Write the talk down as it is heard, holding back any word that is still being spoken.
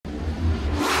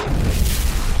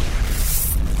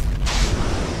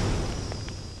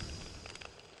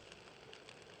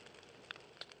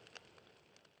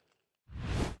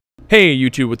Hey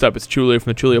YouTube, what's up? It's Choolio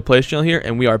from the ChoolioPlays channel here,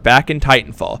 and we are back in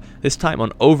Titanfall. This time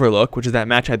on Overlook, which is that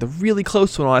match I had the really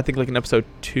close one on, I think like in episode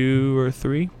 2 or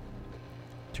 3.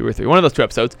 2 or 3. One of those 2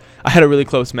 episodes. I had a really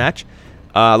close match.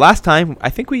 Last time, I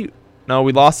think we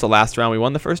lost the last round. We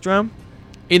won the first round.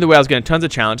 Either way, I was getting tons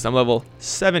of challenges. I'm level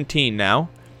 17 now.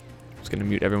 I'm just going to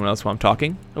mute everyone else while I'm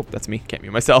talking. Oh, that's me. Can't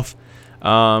mute myself.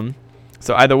 So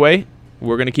either way,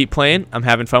 we're going to keep playing. I'm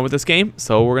having fun with this game,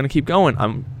 so we're going to keep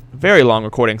going. Very long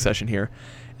recording session here.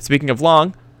 Speaking of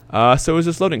long, so is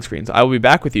this loading screen. So I will be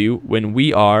back with you when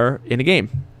we are in a game.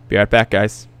 Be right back,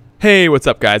 guys. Hey, what's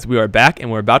up, guys? We are back,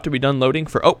 and we're about to be done loading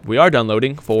for... Oh, we are done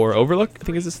loading for Overlook. I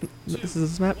think this is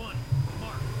this map.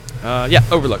 Yeah,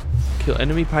 Overlook. Kill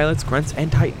enemy pilots, grunts,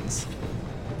 and titans.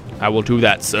 I will do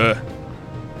that, sir.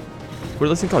 We're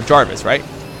listening called Jarvis, right?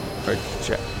 Or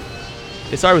J.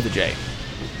 It started with a J.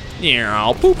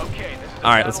 Yeah, poop.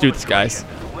 All right, let's do this, guys.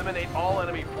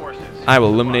 I will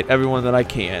eliminate everyone that I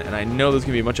can, and I know there's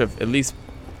gonna be a bunch of at least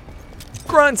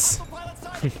grunts.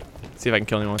 See if I can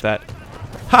kill anyone with that.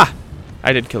 Ha!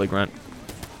 I did kill a grunt.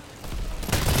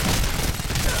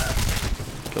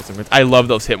 Kill some grunts. I love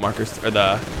those hit markers, or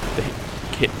the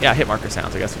hit marker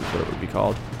sounds. I guess is what it would be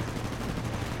called.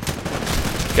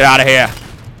 Get out of here!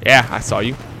 Yeah, I saw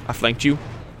you. I flanked you.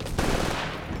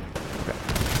 Okay.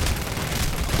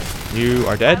 You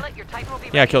are dead.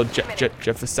 Yeah, I killed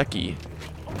Jeffiseki.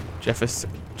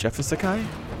 Jeffiseki?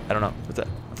 I don't know. What's that?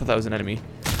 I thought that was an enemy.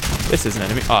 This is an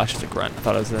enemy. Oh, it's just a grunt. I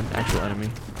thought it was an actual enemy.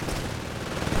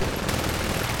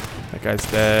 That guy's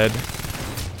dead.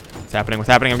 What's happening? What's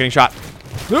happening? I'm getting shot.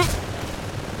 Oh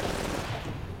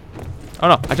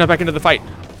no, I jumped back into the fight.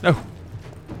 No.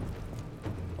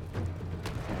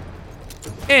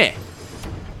 That'd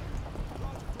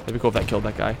be cool if that killed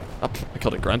that guy. Oh, I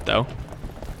killed a grunt though.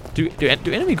 Do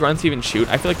enemy grunts even shoot?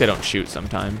 I feel like they don't shoot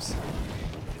sometimes.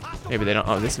 Maybe they don't.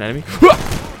 Oh, is this an enemy?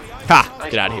 Ha!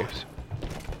 Get out of here.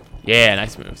 Yeah,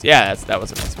 nice moves. Yeah, that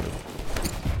was a nice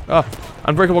move. Oh,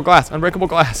 unbreakable glass. Unbreakable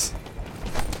glass.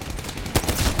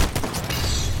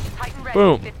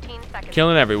 Boom.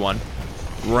 Killing everyone.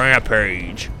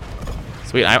 Rampage.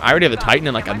 Sweet. I already have the Titan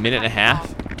in like a minute and a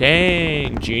half.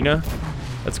 Dang, Gina.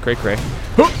 That's cray-cray.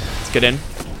 Let's get in.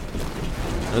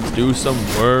 Let's do some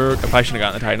work. I probably shouldn't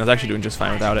have gotten the Titan. I was actually doing just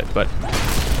fine without it, but...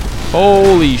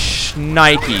 Holy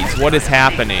shnikes. What is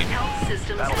happening?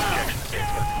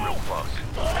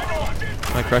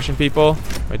 Am I crushing people?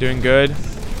 Am I doing good?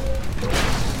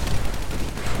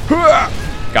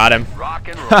 Got him.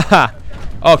 Haha.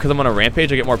 Oh, because I'm on a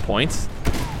rampage, I get more points?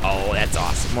 Oh, that's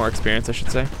awesome. More experience, I should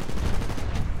say.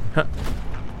 Huh.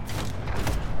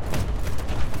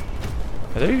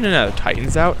 Are there even any other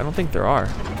Titans out? I don't think there are.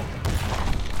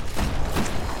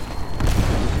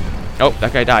 Oh,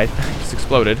 that guy died. Just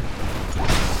exploded.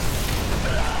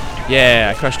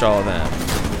 Yeah, I crushed all of them.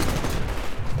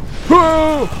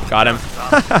 Woo! Got him.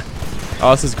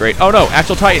 Oh, this is great. Oh no,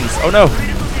 actual Titans. Oh no.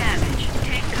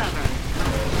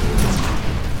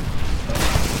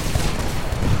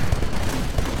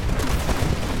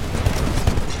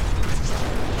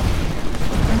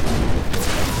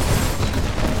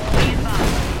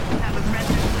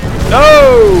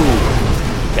 No!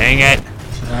 Dang it.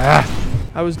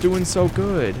 I was doing so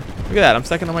good. Look at that, I'm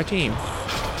second on my team.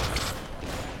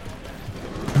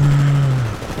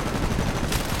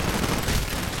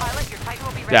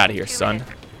 Get out of here, son.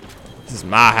 This is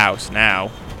my house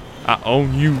now. I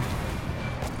own you.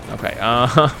 Okay,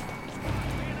 Oh!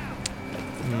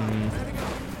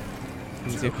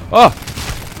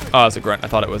 Oh, it's a grunt. I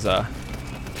thought it was a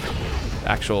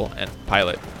actual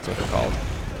pilot. That's what they're called.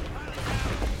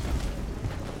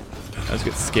 I just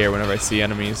get scared whenever I see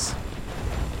enemies.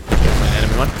 An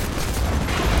enemy one.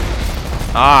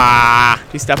 Ah!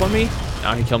 Did he step on me?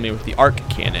 No, he killed me with the arc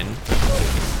cannon.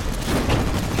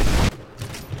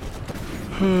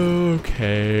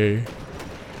 Okay.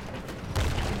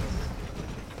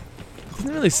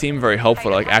 Doesn't really seem very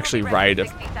helpful to like actually ride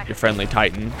your friendly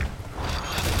Titan.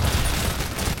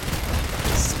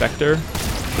 Spectre.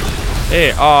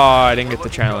 Hey, oh, I didn't get the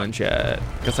challenge yet.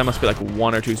 Guess I must be like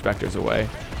 1 or 2 specters away.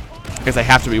 I guess I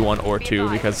have to be 1 or 2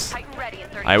 because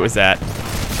I was at...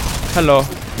 Hello.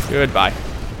 Goodbye.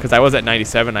 Because I was at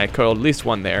 97. I killed at least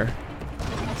 1 there.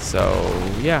 So,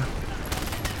 yeah.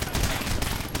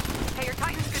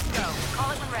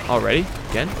 Already?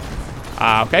 Again?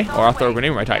 Okay. Or I'll throw a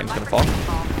grenade where my Titan's going to fall.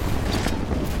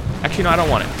 Actually, no, I don't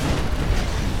want it.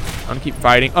 I'm going to keep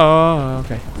fighting. Oh,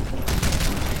 okay.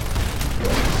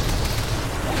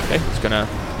 Okay, just going to...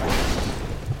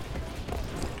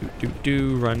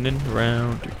 running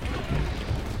around.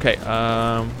 Okay,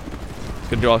 gonna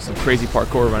do all some crazy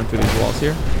parkour running through these walls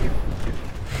here.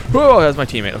 Whoa, that's my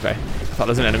teammate. Okay. I thought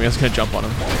it was an enemy. I was going to jump on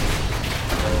him.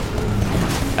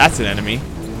 That's an enemy.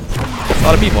 That's a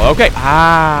lot of people. Okay.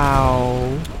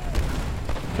 Ow.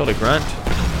 Killed a grunt.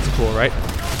 That's cool, right?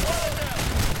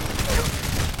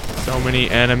 So many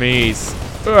enemies.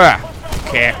 Ugh.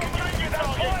 Kick.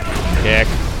 Kick.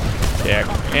 Kick.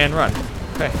 And run.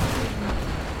 Okay.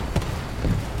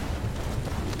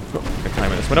 Oh, I can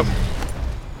climb in this window.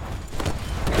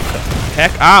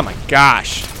 Heck. Oh my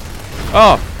gosh.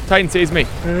 Oh, Titan saves me.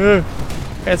 Hey,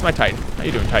 that's my Titan. How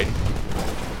you doing, Titan?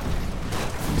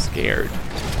 I'm scared. I'm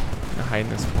gonna hide in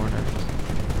this corner.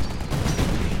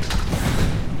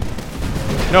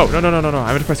 No. I'm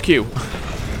gonna press Q.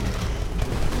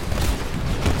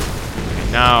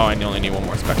 Okay, now I only need one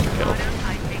more Spectre kill.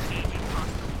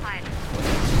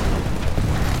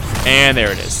 And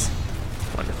there it is.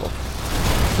 Wonderful.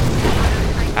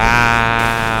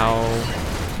 Ow.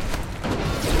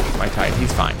 My Titan,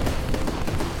 he's fine.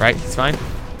 Right? He's fine?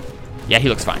 Yeah, he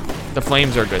looks fine. The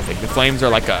flames are a good thing. The flames are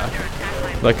like a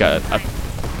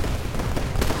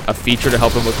feature to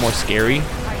help him look more scary.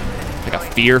 Like a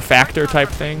fear factor type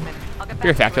thing.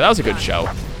 Fear Factor, that was a good show.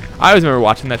 I always remember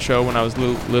watching that show when I was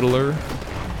littler.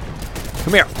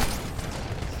 Come here.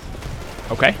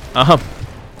 Okay. I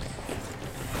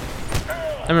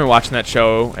remember watching that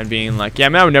show and being like, yeah,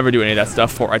 man, I would never do any of that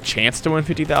stuff for a chance to win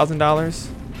 $50,000.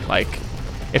 Like,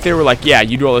 if they were like, yeah,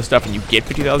 you do all this stuff and you get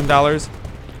 $50,000,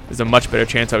 there's a much better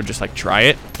chance I would just like try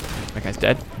it. That guy's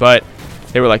dead. But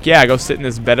they were like, yeah, go sit in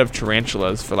this bed of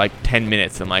tarantulas for like 10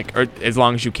 minutes and like, or as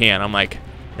long as you can. I'm like,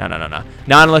 no.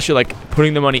 Not unless you're like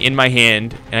putting the money in my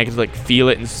hand and I can like feel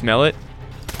it and smell it.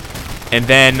 And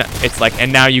then it's like,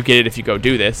 and now you get it if you go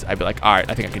do this. I'd be like, all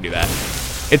right, I think I can do that.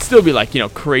 It'd still be like, you know,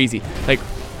 crazy. Like,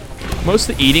 most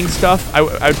of the eating stuff, I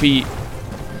would be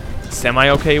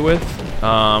semi-okay with.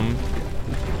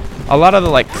 A lot of the,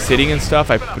 like, sitting and stuff,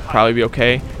 I would probably be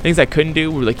okay. Things I couldn't do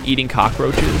were, like, eating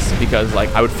cockroaches. Because, like,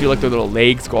 I would feel like their little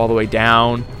legs go all the way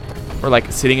down. Or,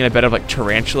 like, sitting in a bed of, like,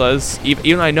 tarantulas.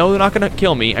 Even though I know they're not going to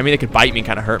kill me. I mean, they could bite me and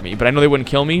kind of hurt me. But I know they wouldn't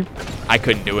kill me. I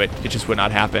couldn't do it. It just would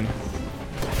not happen.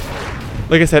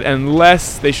 Like I said,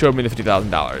 unless they showed me the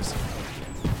 $50,000.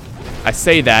 I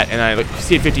say that, and I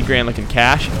see it 50 grand like in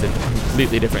cash. It's a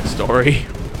completely different story.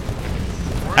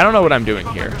 I don't know what I'm doing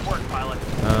here.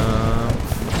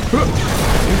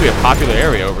 Seems to be a popular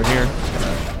area over here.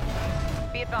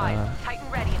 Be advised, Titan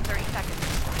ready in 30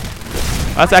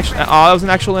 seconds. That's actually, that was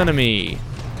an actual enemy.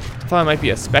 I thought it might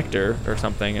be a Spectre or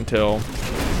something until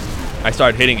I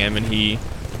started hitting him, and he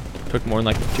took more than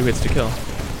like 2 hits to kill.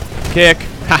 Kick.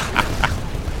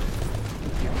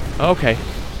 Okay.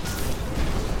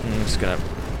 I'm just gonna.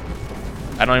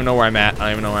 I don't even know where I'm at.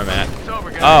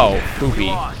 Oh, poopy.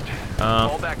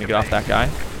 Let me get off that guy.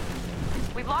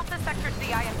 We've lost the sector to the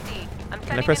ISD.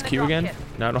 Can I press Q again?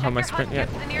 No, I don't have my sprint yet.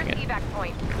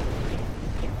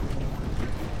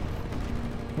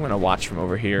 I'm gonna watch from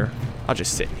over here. I'll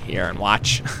just sit here and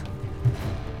watch.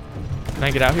 Can I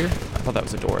get out here? I thought that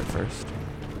was a door at first.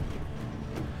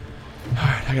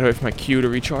 Alright, I gotta wait for my Q to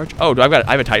recharge. Oh, I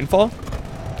have a Titanfall?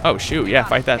 Oh shoot, yeah,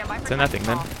 fight that. Send that thing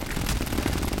then.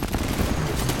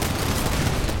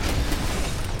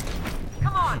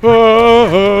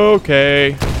 Oh,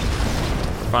 okay.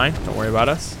 Fine, don't worry about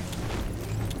us.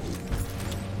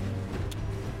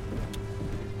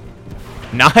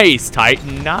 Nice,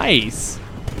 Titan, nice.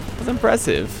 That was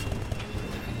impressive.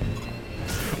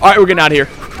 Alright, we're getting out of here.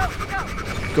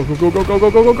 Go.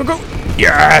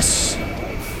 Yes!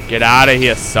 Get out of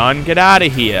here, son. Get out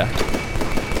of here.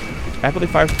 Rapidly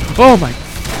fire. Oh my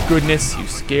goodness, you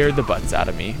scared the butts out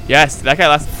of me. Yes, that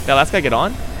last guy get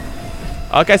on?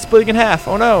 Oh, that guy's splitting in half.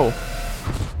 Oh no.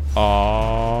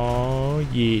 Oh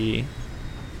yeah.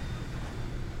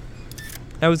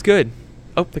 That was good.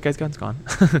 Oh, the guy's gun's gone.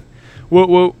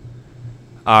 Whoa.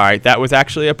 Alright, that was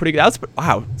actually a pretty good. That was,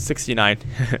 wow, 69.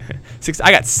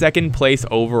 I got second place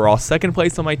overall. Second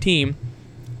place on my team.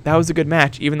 That was a good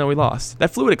match, even though we lost.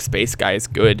 That fluidic space guy is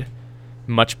good.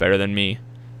 Much better than me.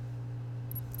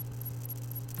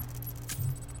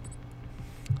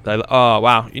 Oh,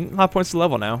 wow. You don't have points to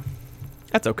level now.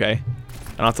 That's okay.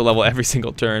 I don't have to level every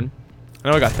single turn. I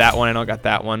know I got that one. I know I got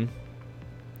that one.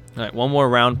 Alright, one more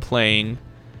round playing.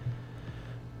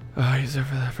 Oh, he's there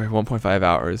for 1.5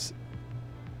 hours.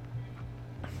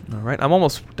 Alright, I'm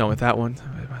almost done with that one.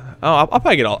 Oh, I'll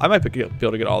probably get all. I might be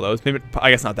able to get all those. Maybe, I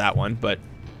guess not that one, but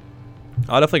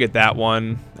I'll definitely get that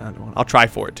one. I'll try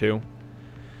for it too.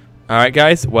 Alright,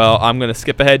 guys. Well, I'm going to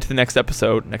skip ahead to the next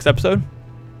episode.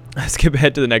 Skip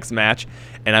ahead to the next match,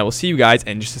 and I will see you guys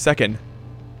in just a second.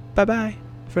 Bye-bye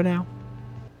for now.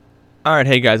 Alright,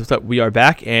 hey guys, what's up? We are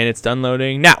back, and it's done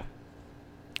loading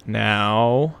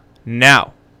now.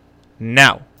 Now.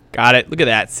 Now. Got it. Look at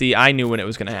that. See, I knew when it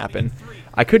was going to happen.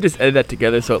 I could just edit that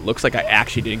together so it looks like I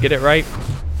actually didn't get it right,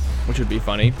 which would be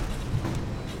funny.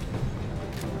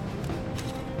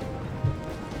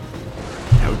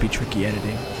 That would be tricky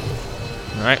editing.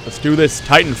 All right, let's do this.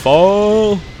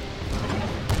 Titanfall.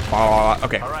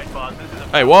 Okay.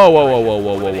 Hey,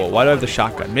 whoa. Why do I have the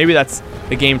shotgun? Maybe that's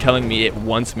the game telling me it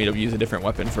wants me to use a different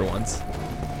weapon for once.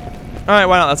 All right,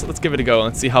 why not? Let's give it a go.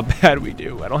 Let's see how bad we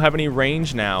do. I don't have any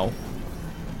range now.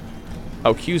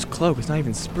 Oh, Q's cloak. It's not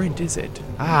even sprint, is it?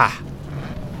 Ah.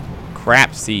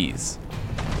 Crap seas.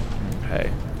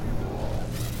 Okay.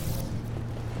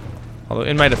 Although,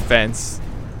 in my defense,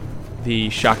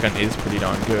 the shotgun is pretty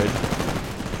darn good.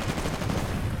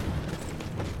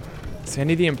 So I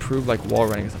need the improved, like, wall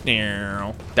running.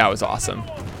 That was awesome.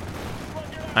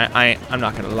 I'm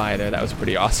not going to lie there. That was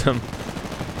pretty awesome.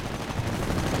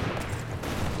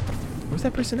 Where's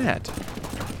that person at?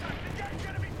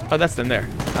 Oh, that's them there.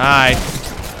 Hi.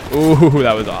 Ooh,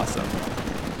 that was awesome.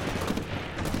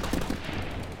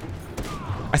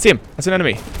 I see him. That's an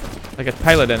enemy. Like a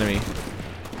pilot enemy.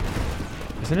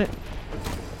 Isn't it?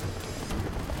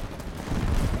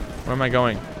 Where am I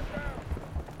going?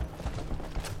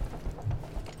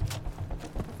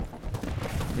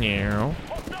 Meow.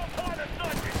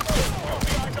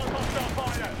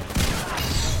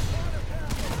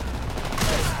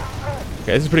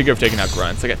 Okay, this is pretty good for taking out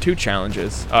grunts. I got 2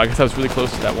 challenges. Oh, I guess I was really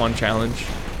close to that one challenge.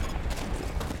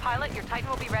 Pilot, your Titan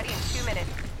will be ready in 2 minutes.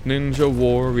 Ninja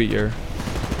Warrior.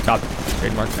 Stop.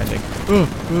 Trademark pending.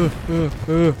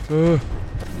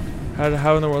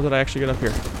 How in the world did I actually get up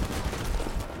here?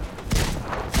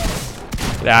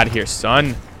 Get out of here,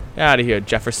 son. Get out of here,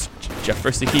 Jefferson.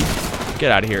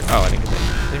 Get out of here. Oh, I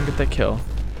didn't get that kill.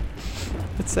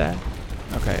 That's sad.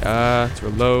 Okay, let's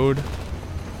reload.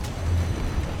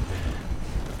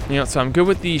 You know, so I'm good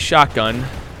with the shotgun.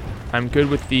 I'm good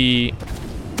with the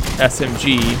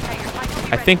SMG.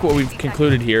 I think what we've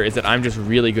concluded here is that I'm just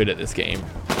really good at this game.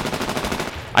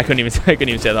 I couldn't even say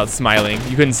that without smiling.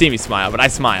 You couldn't see me smile, but I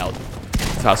smiled.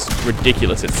 That's how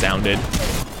ridiculous it sounded.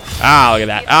 Ah, look at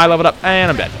that. Ah, I leveled up,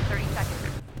 and I'm dead.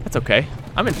 That's okay.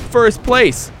 I'm in first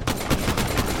place.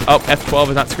 Oh, F12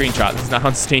 is not screenshot. This is not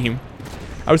on Steam.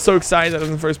 I was so excited that I was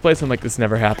in first place. I'm like, this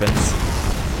never happens.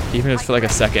 Even if it's for like a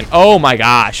second. Oh my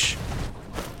gosh.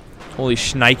 Holy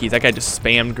shnikes. That guy just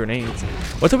spammed grenades.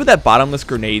 What's up with that bottomless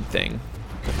grenade thing?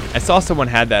 I saw someone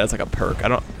had that as like a perk.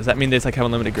 Does that mean they just like have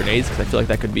unlimited grenades? Because I feel like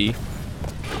that could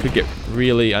get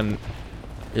really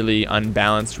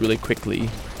unbalanced really quickly.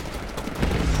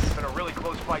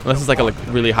 Unless it's like a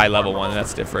really high level one,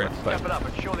 that's different. But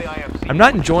I'm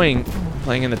not enjoying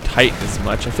playing in the Titan as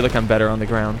much. I feel like I'm better on the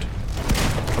ground.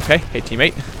 Okay, hey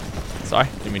teammate. Sorry,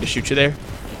 didn't mean to shoot you there.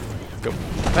 Let's go.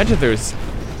 Imagine if there's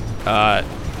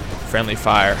friendly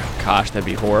fire. Gosh, that'd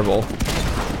be horrible.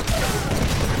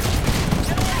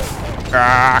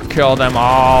 Ah, kill them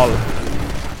all.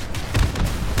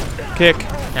 Kick.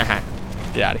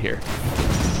 Get out of here.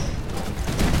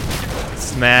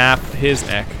 Snap his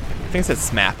neck. I think it said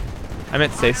snap. I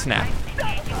meant to say snap.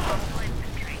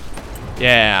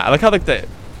 Yeah, I like how like the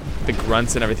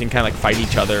grunts and everything kind of like fight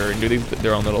each other and do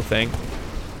their own little thing.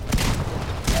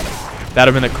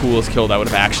 That'd have been the coolest kill that would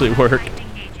have actually worked.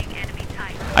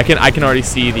 I can already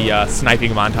see the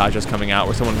sniping montages coming out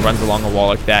where someone runs along a wall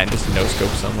like that and just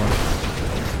no-scope someone.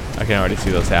 I can already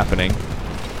see those happening. I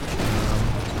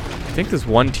think there's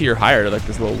one tier higher to like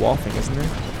this little wall thing, isn't there?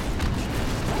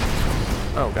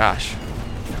 Oh gosh.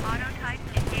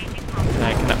 Can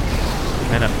I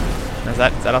is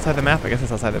that outside the map? I guess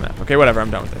it's outside the map. Okay, whatever, I'm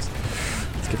done with this.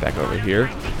 Let's get back over here.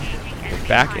 Get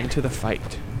back into the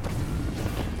fight.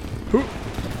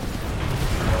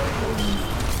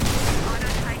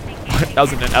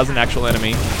 That was an actual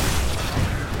enemy.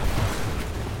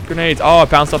 Grenades. Oh, it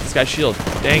bounced off this guy's shield.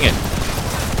 Dang it.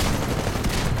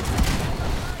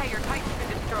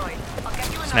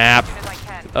 Snap.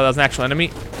 Oh, that was an actual enemy.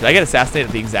 Did I get assassinated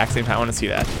at the exact same time? I want to see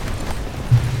that.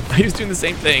 He was doing the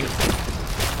same thing.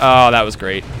 Oh, that was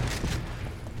great.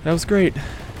 That was great.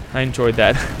 I enjoyed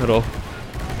that little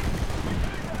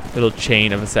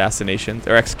chain of assassinations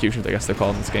or executions, I guess they're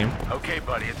called in this game. Okay,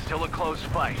 buddy, it's still a close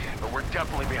fight, but we're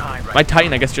definitely behind right My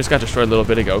Titan, I guess, just got destroyed a little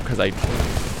bit ago because I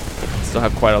still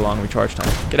have quite a long recharge time.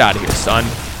 Get out of here, son.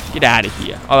 Get out of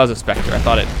here. Oh, that was a Spectre. I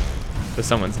thought it was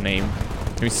someone's name.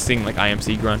 Maybe sing like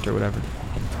IMC Grunt or whatever.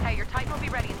 Hey, your Titan will be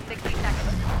ready in 60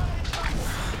 seconds.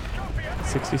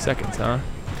 60 seconds, huh?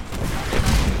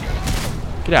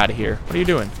 Get out of here. What are you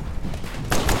doing?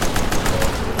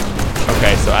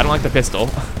 Okay, so I don't like the pistol.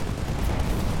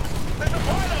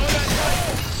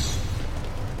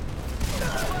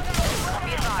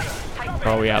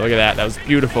 Oh yeah, look at that. That was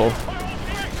beautiful.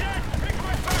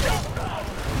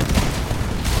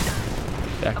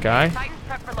 That guy. Titans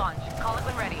prep for launch. Call it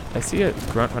when ready. I see a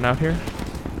grunt run out here.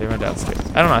 They run downstairs.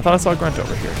 I don't know. I thought I saw a grunt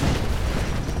over here.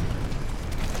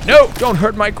 No! Don't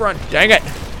hurt my grunt. Dang it.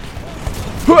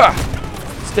 Hooah!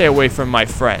 Stay away from my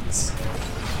friends.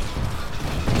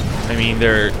 I mean,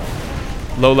 they're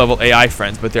low-level AI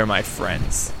friends, but they're my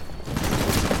friends.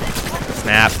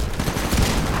 Snap.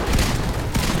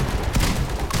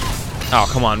 Oh,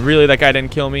 come on. Really? That guy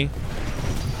didn't kill me?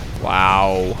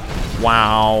 Wow.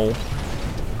 Wow.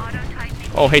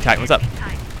 Oh, hey, Titan. What's up?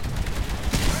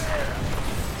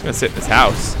 Just gonna sit in this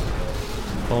house.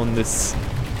 Hold this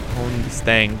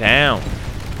thing down.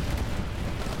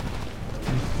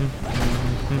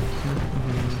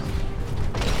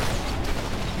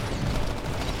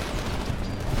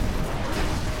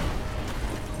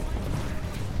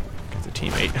 It's a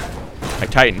teammate. My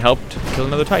Titan helped kill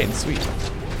another Titan. Sweet.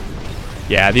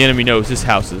 Yeah, the enemy knows this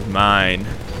house is mine.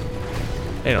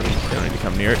 They don't need to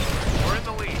come near it. We're in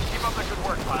the lead. Keep up the good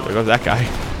work, pilot. There goes that guy.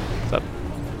 What's up?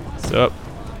 What's up?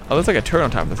 Oh, there's like a turret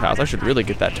on top of this house. I should really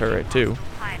get that turret too.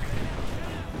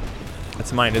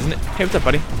 That's mine, isn't it? Hey, what's up,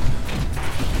 buddy?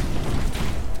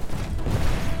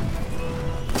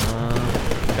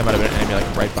 That might have been an enemy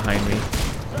like right behind me.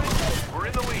 We're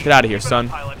in the lead. Get out of here, Keep it son.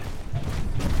 up, pilot.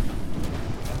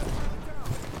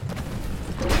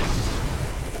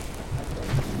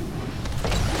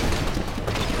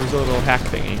 There's a little hack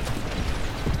thingy.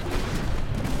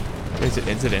 Is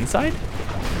it inside?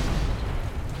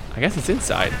 I guess it's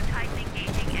inside.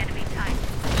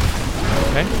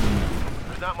 Okay.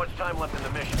 There's not much time left in the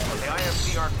mission, but the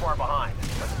IMC aren't far behind.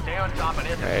 Let's stay on top and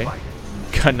end Okay. this fight.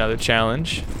 Got another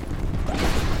challenge.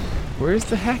 Where's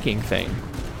the hacking thing?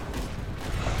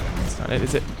 That's not it.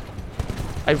 Is it?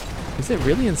 Is it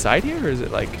really inside here, or is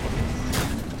it like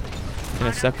in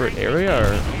a separate area?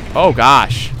 Or oh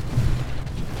gosh!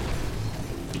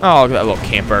 Oh, look at that little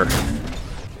camper.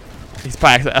 He's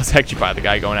probably that's actually probably the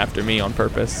guy going after me on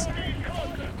purpose.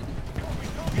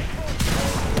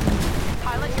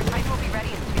 Pilot, your Titan will be ready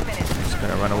in 2 minutes. Just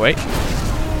gonna run away.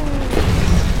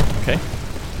 Okay,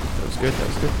 that was good. That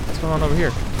was good. What's going on over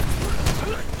here?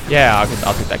 Yeah,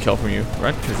 I'll take that kill from you,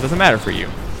 right? Because it doesn't matter for you.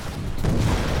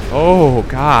 Oh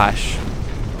gosh!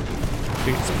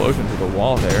 Big explosion through the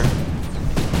wall there.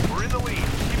 We're in the lead.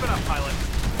 Keep it up, pilot.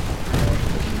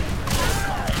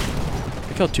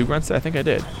 I killed 2 grunts. I think I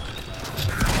did.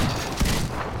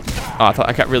 Oh, I thought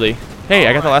I got really. Hey,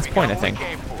 I got the last point. I think.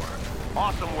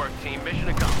 Awesome work, team. Mission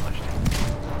accomplished.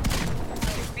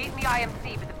 You've beaten the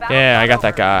IMC, but the battle's Yeah, I not got that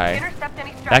over. guy. Intercept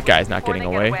any That guy's not before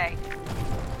getting they get away.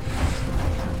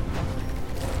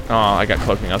 Oh, I got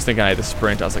cloaking. I was thinking I had to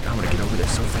sprint. I was like, I'm gonna get over there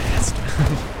so fast.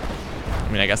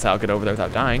 I mean, I guess I'll get over there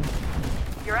without dying.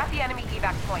 You're at the enemy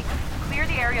evac point. Clear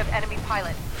the area of enemy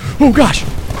pilot. Oh gosh!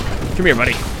 Come here,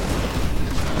 buddy.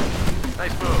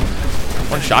 Nice move.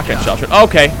 One shotgun shell.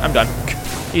 Okay, I'm done.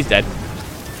 He's dead.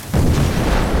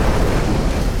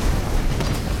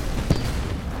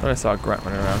 Thought I saw a grunt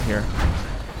running around here.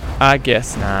 I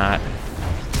guess not.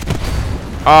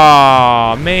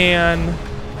 Oh man.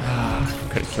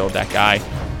 Could have killed that guy.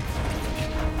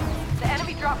 The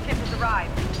enemy dropship has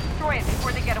arrived. Destroy it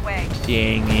before they get away.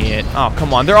 Dang it. Oh,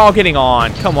 come on. They're all getting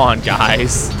on. Come on,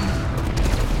 guys.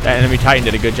 That enemy Titan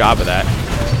did a good job of that.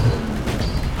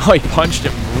 Oh, he punched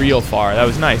him real far. That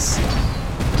was nice.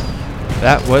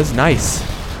 That was nice.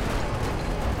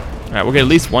 All right, we'll get at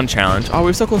least one challenge. Oh,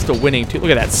 we're so close to winning, too.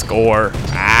 Look at that score.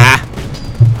 Ah.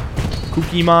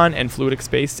 Kukimon and Fluidic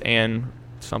Space and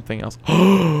something else.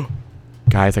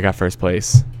 Guys, I got first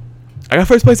place. I got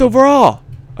first place overall.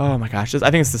 Oh my gosh.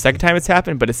 I think it's the second time it's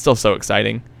happened, but it's still so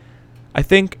exciting. I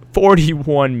think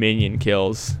 41 minion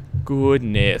kills.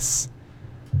 Goodness.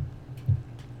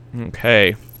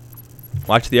 Okay.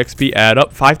 Watch the XP add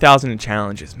up. 5,000 in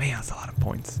challenges. Man, that's a lot of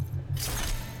points.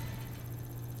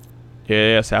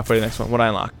 Yes, halfway to the next one. What I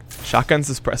unlock? Shotgun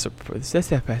suppressor.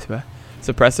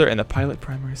 Suppressor and the pilot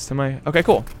primary semi. Okay,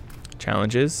 cool.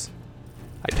 Challenges.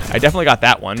 I definitely got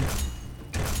that one.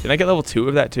 Did I get level 2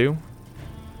 of that too?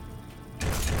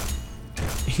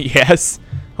 Yes.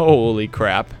 Holy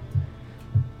crap.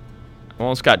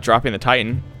 Almost got dropping the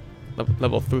Titan.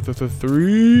 Level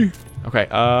 3. Okay.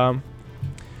 All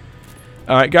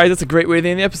right, guys. That's a great way to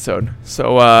end the episode.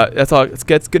 So that's all.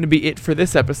 That's going to be it for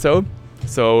this episode.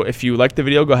 So if you liked the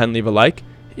video, go ahead and leave a like.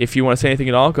 If you want to say anything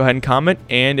at all, go ahead and comment.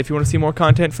 And if you want to see more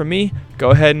content from me,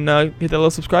 go ahead and hit that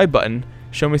little subscribe button.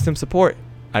 Show me some support.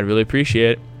 I'd really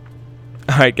appreciate it.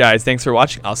 All right, guys. Thanks for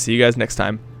watching. I'll see you guys next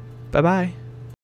time. Bye-bye.